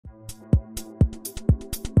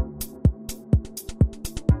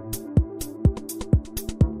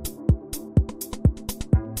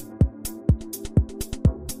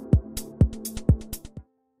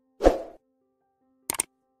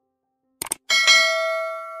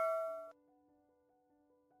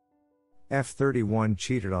F31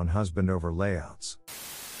 cheated on husband over layouts.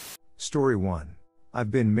 Story 1. I've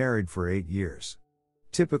been married for 8 years.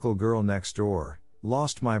 Typical girl next door,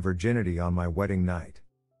 lost my virginity on my wedding night.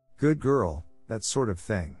 Good girl, that sort of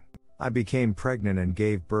thing. I became pregnant and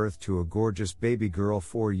gave birth to a gorgeous baby girl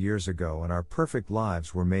 4 years ago, and our perfect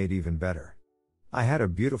lives were made even better. I had a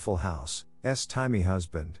beautiful house, S-timey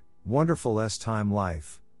husband, wonderful S-time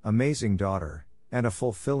life, amazing daughter, and a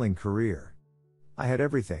fulfilling career. I had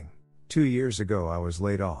everything. 2 years ago I was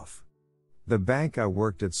laid off. The bank I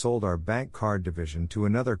worked at sold our bank card division to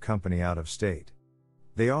another company out of state.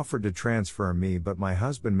 They offered to transfer me, but my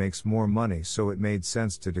husband makes more money, so it made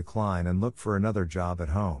sense to decline and look for another job at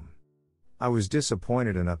home. I was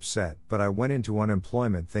disappointed and upset, but I went into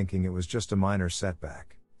unemployment thinking it was just a minor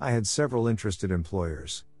setback. I had several interested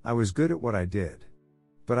employers, I was good at what I did.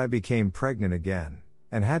 But I became pregnant again,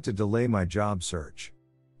 and had to delay my job search.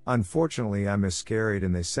 Unfortunately, I miscarried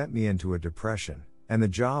and they sent me into a depression, and the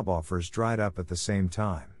job offers dried up at the same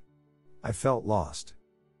time. I felt lost.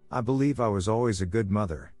 I believe I was always a good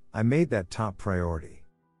mother, I made that top priority.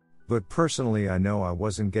 But personally, I know I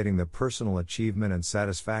wasn't getting the personal achievement and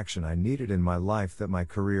satisfaction I needed in my life that my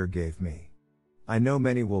career gave me. I know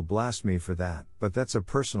many will blast me for that, but that's a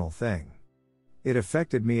personal thing. It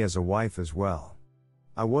affected me as a wife as well.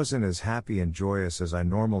 I wasn't as happy and joyous as I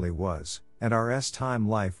normally was, and our S-time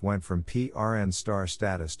life went from PRN star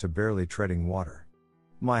status to barely treading water.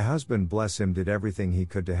 My husband, bless him, did everything he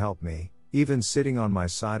could to help me, even sitting on my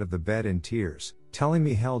side of the bed in tears, telling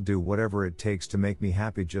me he'll do whatever it takes to make me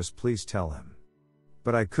happy, just please tell him.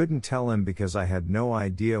 But I couldn't tell him because I had no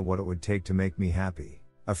idea what it would take to make me happy.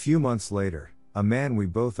 A few months later, a man we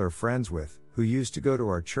both are friends with, who used to go to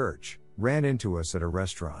our church, ran into us at a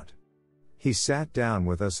restaurant. He sat down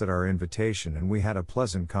with us at our invitation and we had a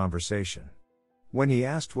pleasant conversation. When he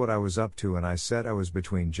asked what I was up to and I said I was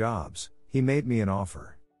between jobs, he made me an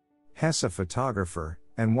offer. He's a photographer,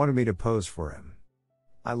 and wanted me to pose for him.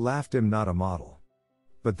 I laughed him, not a model.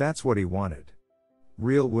 But that's what he wanted.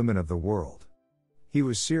 Real women of the world. He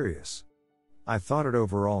was serious. I thought it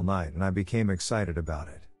over all night and I became excited about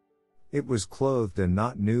it. It was clothed and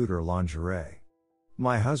not nude or lingerie.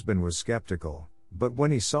 My husband was skeptical, but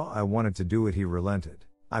when he saw I wanted to do it, he relented.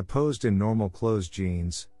 I posed in normal clothes,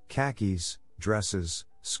 jeans, khakis, dresses,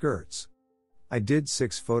 skirts. I did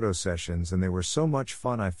 6 photo sessions and they were so much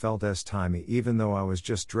fun I felt S-timey even though I was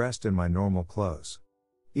just dressed in my normal clothes.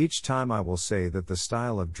 Each time I will say that the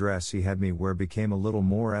style of dress he had me wear became a little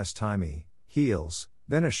more S-timey, heels,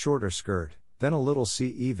 then a shorter skirt, then a little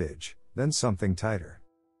C-evage, then something tighter.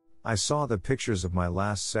 I saw the pictures of my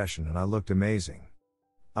last session and I looked amazing.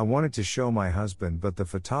 I wanted to show my husband, but the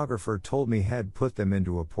photographer told me he'd put them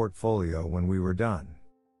into a portfolio when we were done.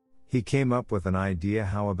 He came up with an idea.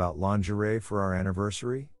 How about lingerie for our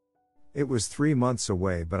anniversary? It was 3 months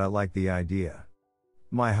away, but I liked the idea.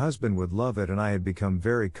 My husband would love it and I had become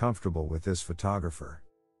very comfortable with this photographer.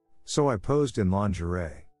 So I posed in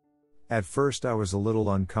lingerie. At first I was a little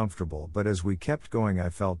uncomfortable, but as we kept going I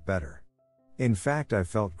felt better. In fact, I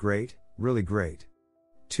felt great, really great.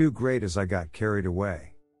 Too great as I got carried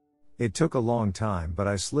away. It took a long time, but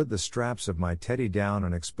I slid the straps of my teddy down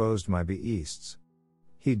and exposed my beasts.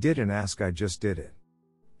 He didn't ask, I just did it.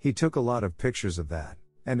 He took a lot of pictures of that,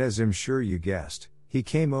 and as I'm sure you guessed, he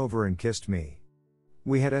came over and kissed me.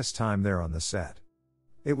 We had S-time there on the set.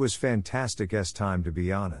 It was fantastic S-time, to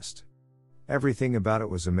be honest. Everything about it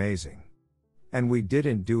was amazing. And we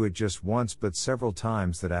didn't do it just once but several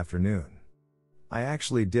times that afternoon. I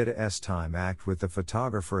actually did a S-time act with the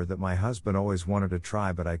photographer that my husband always wanted to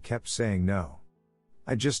try, but I kept saying no.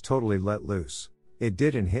 I just totally let loose. It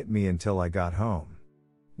didn't hit me until I got home.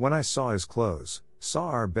 When I saw his clothes, saw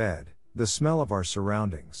our bed, the smell of our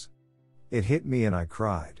surroundings. It hit me and I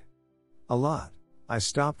cried. A lot. I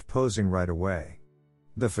stopped posing right away.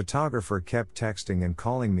 The photographer kept texting and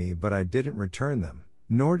calling me, but I didn't return them,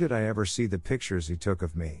 nor did I ever see the pictures he took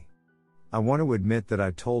of me. I want to admit that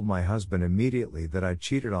I told my husband immediately that I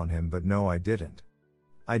cheated on him, but no, I didn't.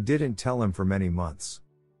 I didn't tell him for many months.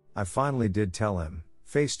 I finally did tell him,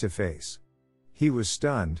 face to face. He was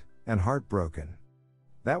stunned and heartbroken.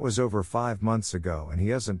 That was over 5 months ago and he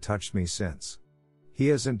hasn't touched me since. He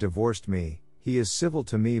hasn't divorced me, he is civil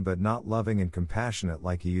to me but not loving and compassionate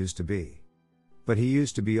like he used to be. But he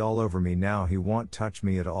used to be all over me, now he won't touch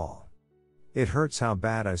me at all. It hurts how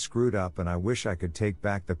bad I screwed up and I wish I could take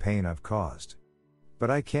back the pain I've caused.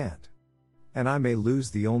 But I can't. And I may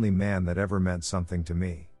lose the only man that ever meant something to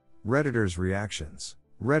me. Redditors' reactions.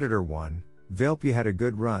 Redditor 1, Velpy had a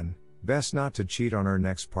good run, best not to cheat on her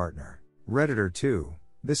next partner. Redditor 2,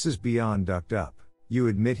 this is beyond ducked up. You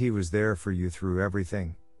admit he was there for you through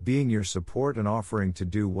everything, being your support and offering to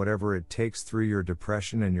do whatever it takes through your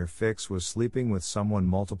depression, and your fix was sleeping with someone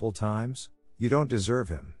multiple times? You don't deserve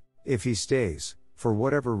him. If he stays, for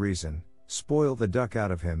whatever reason, spoil the duck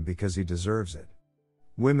out of him because he deserves it.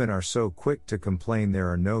 Women are so quick to complain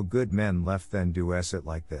there are no good men left, then do it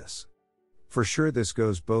like this. For sure this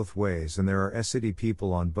goes both ways, and there are essity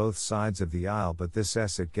people on both sides of the aisle, but this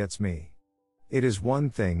it gets me. It is one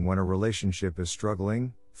thing when a relationship is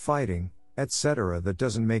struggling, fighting, etc. that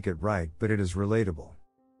doesn't make it right, but it is relatable.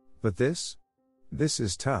 But this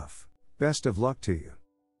is tough. Best of luck to you.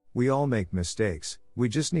 We all make mistakes, we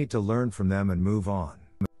just need to learn from them and move on.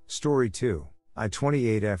 Story 2. I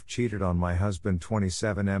 28F cheated on my husband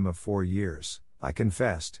 27M of 4 years. I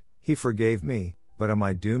confessed, he forgave me, but am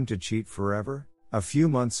I doomed to cheat forever? A few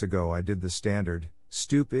months ago I did the standard,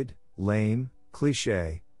 stupid, lame,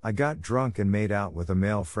 cliché, I got drunk and made out with a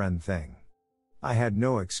male friend thing. I had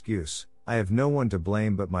no excuse, I have no one to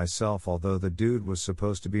blame but myself, although the dude was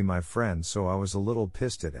supposed to be my friend, so I was a little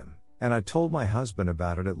pissed at him, and I told my husband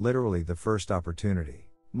about it at literally the first opportunity.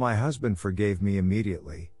 My husband forgave me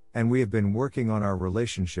immediately, and we have been working on our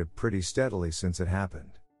relationship pretty steadily since it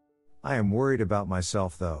happened. I am worried about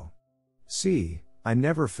myself though. See, I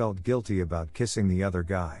never felt guilty about kissing the other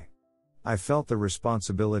guy. I felt the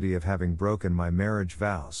responsibility of having broken my marriage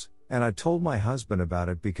vows, and I told my husband about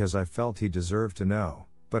it because I felt he deserved to know,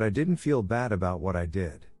 but I didn't feel bad about what I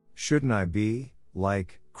did. Shouldn't I be,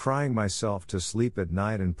 like, crying myself to sleep at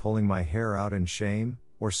night and pulling my hair out in shame,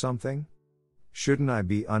 or something? Shouldn't I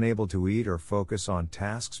be unable to eat or focus on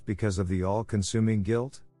tasks because of the all-consuming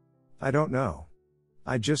guilt? I don't know.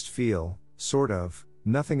 I just feel, sort of,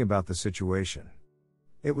 nothing about the situation.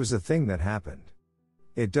 It was a thing that happened.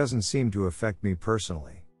 It doesn't seem to affect me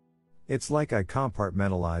personally. It's like I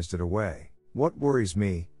compartmentalized it away. What worries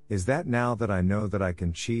me is that now that I know that I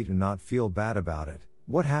can cheat and not feel bad about it,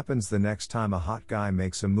 what happens the next time a hot guy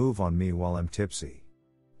makes a move on me while I'm tipsy?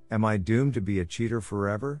 Am I doomed to be a cheater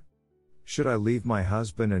forever? Should I leave my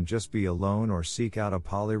husband and just be alone or seek out a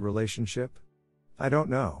poly relationship? I don't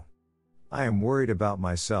know. I am worried about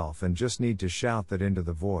myself and just need to shout that into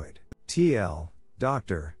the void. TL,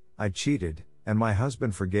 doctor, I cheated, and my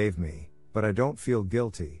husband forgave me, but I don't feel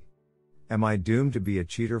guilty. Am I doomed to be a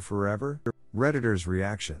cheater forever? Redditors'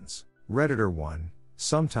 reactions. Redditor 1,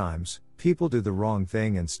 sometimes, people do the wrong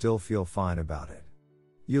thing and still feel fine about it.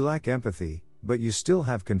 You lack empathy, but you still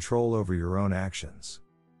have control over your own actions.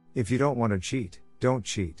 If you don't want to cheat, don't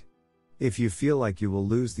cheat. If you feel like you will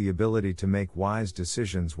lose the ability to make wise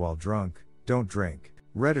decisions while drunk, don't drink.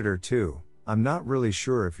 Redditor 2, I'm not really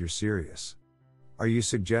sure if you're serious. Are you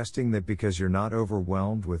suggesting that because you're not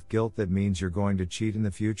overwhelmed with guilt that means you're going to cheat in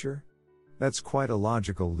the future? That's quite a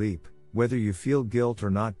logical leap. Whether you feel guilt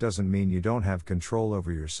or not doesn't mean you don't have control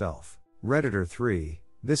over yourself. Redditor 3,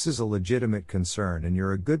 this is a legitimate concern and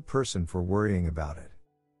you're a good person for worrying about it.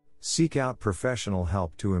 Seek out professional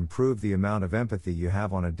help to improve the amount of empathy you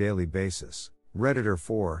have on a daily basis. Redditor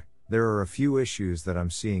 4, there are a few issues that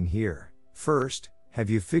I'm seeing here. First, have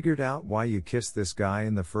you figured out why you kissed this guy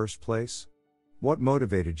in the first place? What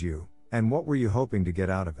motivated you, and what were you hoping to get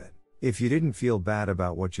out of it? If you didn't feel bad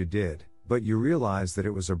about what you did, but you realized that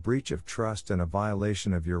it was a breach of trust and a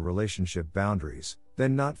violation of your relationship boundaries,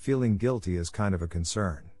 then not feeling guilty is kind of a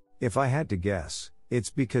concern. If I had to guess, it's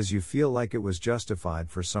because you feel like it was justified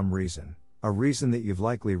for some reason, a reason that you've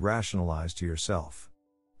likely rationalized to yourself.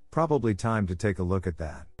 Probably time to take a look at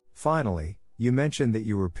that. Finally, you mentioned that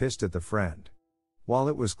you were pissed at the friend. While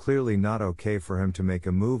it was clearly not okay for him to make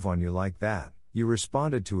a move on you like that, you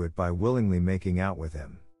responded to it by willingly making out with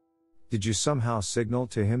him. Did you somehow signal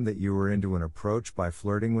to him that you were into an approach by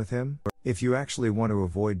flirting with him? If you actually want to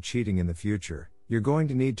avoid cheating in the future, you're going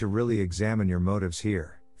to need to really examine your motives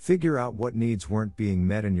here. Figure out what needs weren't being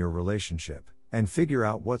met in your relationship, and figure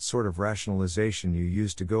out what sort of rationalization you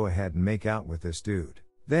used to go ahead and make out with this dude.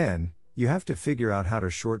 Then, you have to figure out how to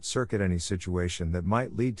short-circuit any situation that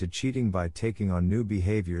might lead to cheating by taking on new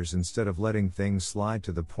behaviors instead of letting things slide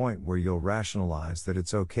to the point where you'll rationalize that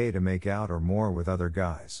it's okay to make out or more with other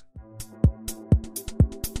guys.